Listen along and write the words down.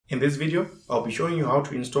In this video, I'll be showing you how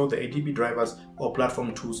to install the ADB drivers or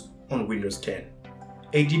platform tools on Windows 10.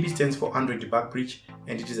 ADB stands for Android Debug Bridge,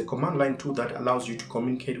 and it is a command line tool that allows you to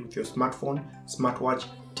communicate with your smartphone, smartwatch,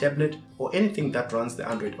 tablet, or anything that runs the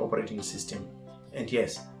Android operating system. And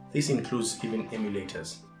yes, this includes even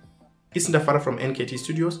emulators. It's Ndafara from NKT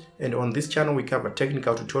Studios, and on this channel we cover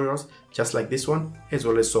technical tutorials just like this one, as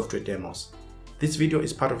well as software demos. This video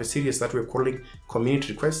is part of a series that we're calling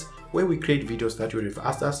Community Requests, where we create videos that you have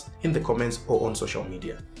asked us in the comments or on social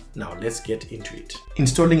media. Now let's get into it.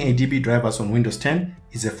 Installing ADB drivers on Windows 10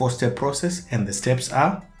 is a 4-step process, and the steps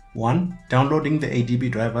are: 1. Downloading the ADB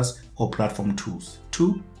drivers or platform tools.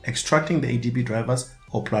 2. Extracting the ADB drivers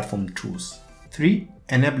or platform tools. 3.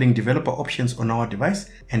 Enabling developer options on our device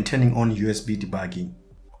and turning on USB debugging.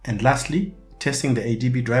 And lastly, testing the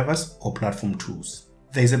ADB drivers or platform tools.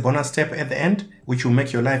 There is a bonus step at the end which will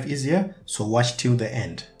make your life easier, so watch till the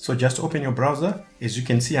end. So just open your browser. As you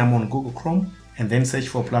can see, I'm on Google Chrome, and then search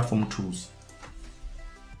for platform tools.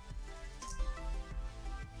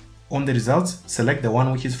 On the results, select the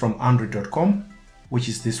one which is from android.com, which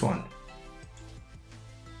is this one.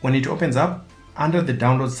 When it opens up, under the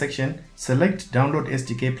download section, select Download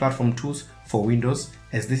SDK Platform Tools for Windows,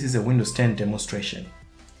 as this is a Windows 10 demonstration.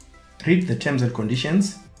 Read the terms and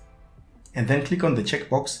conditions, and then click on the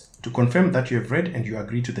checkbox to confirm that you have read and you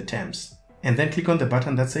agree to the terms. And then click on the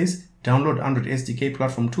button that says Download Android SDK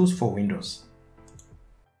Platform Tools for Windows.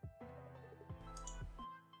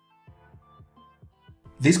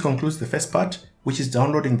 This concludes the first part, which is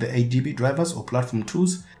downloading the ADB drivers or platform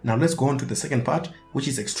tools. Now let's go on to the second part, which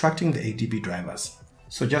is extracting the ADB drivers.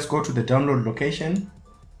 So just go to the download location,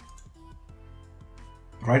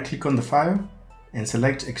 right click on the file and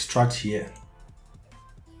select extract here.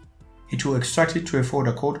 It will extract it to a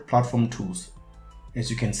folder called platform tools,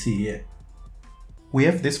 as you can see here. We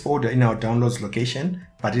have this folder in our downloads location,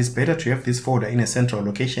 but it's better to have this folder in a central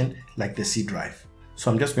location like the C drive.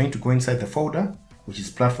 So I'm just going to go inside the folder, which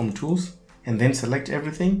is platform tools, and then select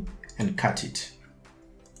everything and cut it.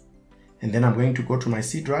 And then I'm going to go to my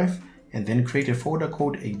C drive and then create a folder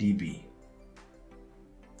called ADB.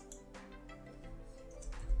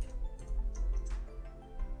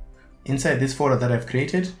 Inside this folder that I've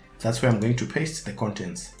created, that's where I'm going to paste the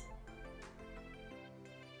contents.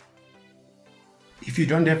 If you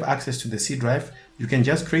don't have access to the C drive, you can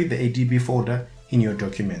just create the ADB folder in your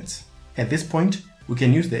documents. At this point, we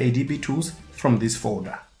can use the ADB tools from this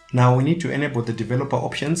folder. Now we need to enable the developer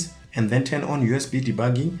options and then turn on USB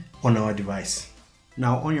debugging on our device.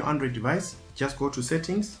 Now on your Android device, just go to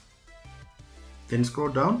settings, then scroll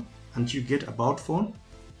down until you get about phone,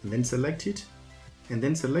 and then select it, and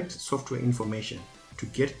then select software information to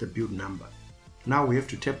get the build number. Now we have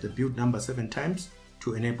to tap the build number 7 times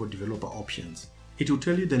to enable developer options. It will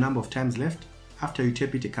tell you the number of times left after you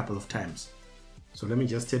tap it a couple of times. So let me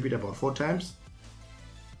just tap it about 4 times.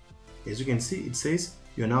 As you can see, it says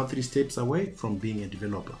you're now 3 steps away from being a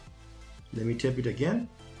developer. Let me tap it again,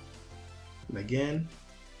 and again,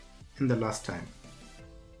 and the last time.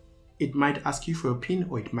 It might ask you for a PIN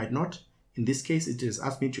or it might not. In this case, it has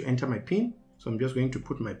asked me to enter my PIN, so I'm just going to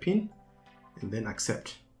put my PIN and then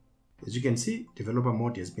accept. As you can see, developer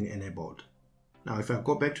mode has been enabled. Now if I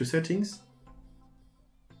go back to settings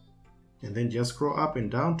and then just scroll up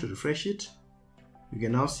and down to refresh it, you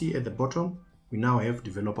can now see at the bottom we now have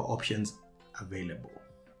developer options available.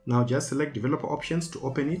 Now just select developer options to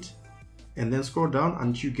open it, and then scroll down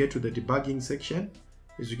until you get to the debugging section.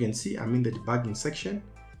 As you can see, I'm in the debugging section,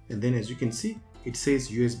 and then as you can see, it says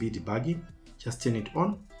USB debugging. Just turn it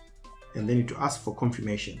on, and then it will ask for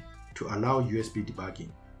confirmation to allow USB debugging.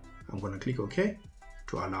 I'm going to click OK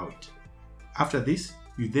to allow it. After this,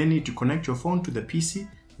 you then need to connect your phone to the PC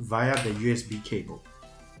via the USB cable.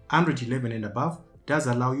 Android 11 and above does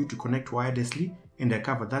allow you to connect wirelessly, and I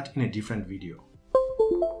cover that in a different video.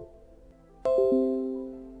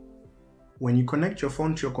 When you connect your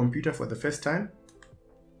phone to your computer for the first time,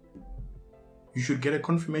 you should get a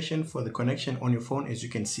confirmation for the connection on your phone, as you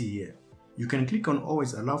can see here. You can click on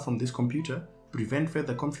Always Allow from this computer, prevent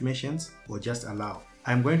further confirmations, or just allow.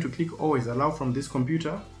 I'm going to click Always Allow from this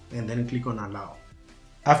computer and then click on Allow.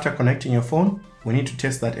 After connecting your phone, we need to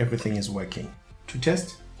test that everything is working. To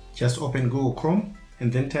test, just open Google Chrome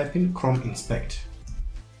and then type in Chrome Inspect.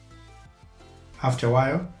 After a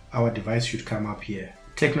while, our device should come up here.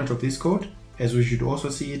 Take note of this code, as we should also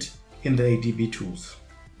see it in the ADB tools.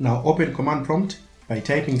 Now open Command Prompt by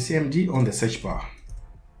typing CMD on the search bar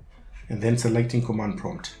and then selecting Command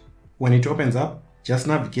Prompt. When it opens up, just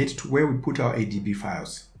navigate to where we put our ADB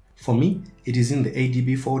files. For me, it is in the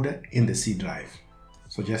ADB folder in the C drive.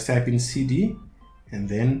 So just type in CD and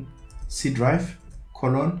then C drive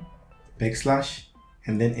colon backslash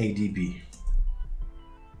and then ADB.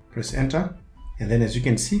 Press enter, and then as you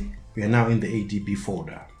can see, we are now in the ADB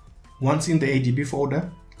folder. Once in the ADB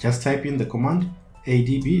folder, just type in the command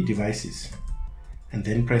ADB Devices and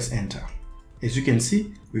then press enter. As you can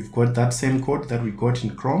see, we've got that same code that we got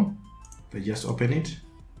in Chrome. If I just open it,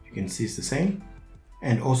 you can see it's the same,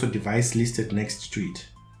 and also device listed next to it.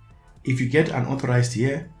 If you get unauthorized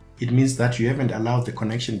here, it means that you haven't allowed the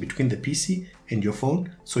connection between the PC and your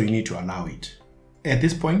phone, so you need to allow it. At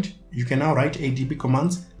this point, you can now write ADB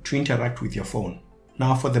commands to interact with your phone.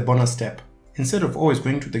 Now for the bonus step. Instead of always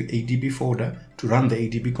going to the ADB folder to run the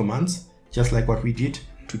ADB commands, just like what we did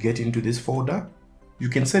to get into this folder, you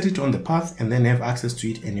can set it on the path and then have access to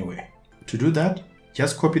it anywhere. To do that,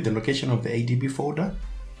 just copy the location of the ADB folder.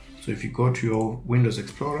 So if you go to your Windows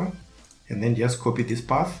Explorer and then just copy this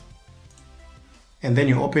path, and then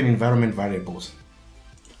you open environment variables.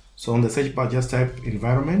 So on the search bar, just type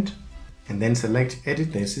environment and then select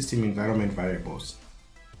edit the system environment variables.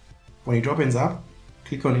 When it opens up,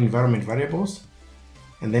 click on environment variables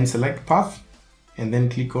and then select path and then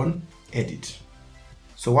click on edit.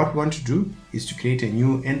 So what we want to do is to create a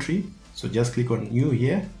new entry. So just click on new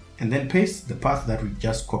here and then paste the path that we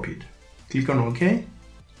just copied. Click on OK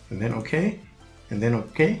and then OK and then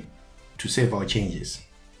OK to save our changes.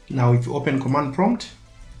 Now if you open command prompt,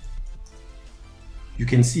 you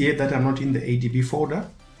can see here that I'm not in the ADB folder,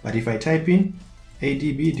 but if I type in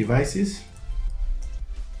ADB Devices,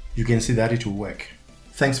 you can see that it will work.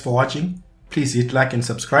 Thanks for watching. Please hit like and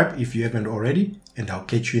subscribe if you haven't already, and I'll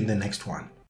catch you in the next one.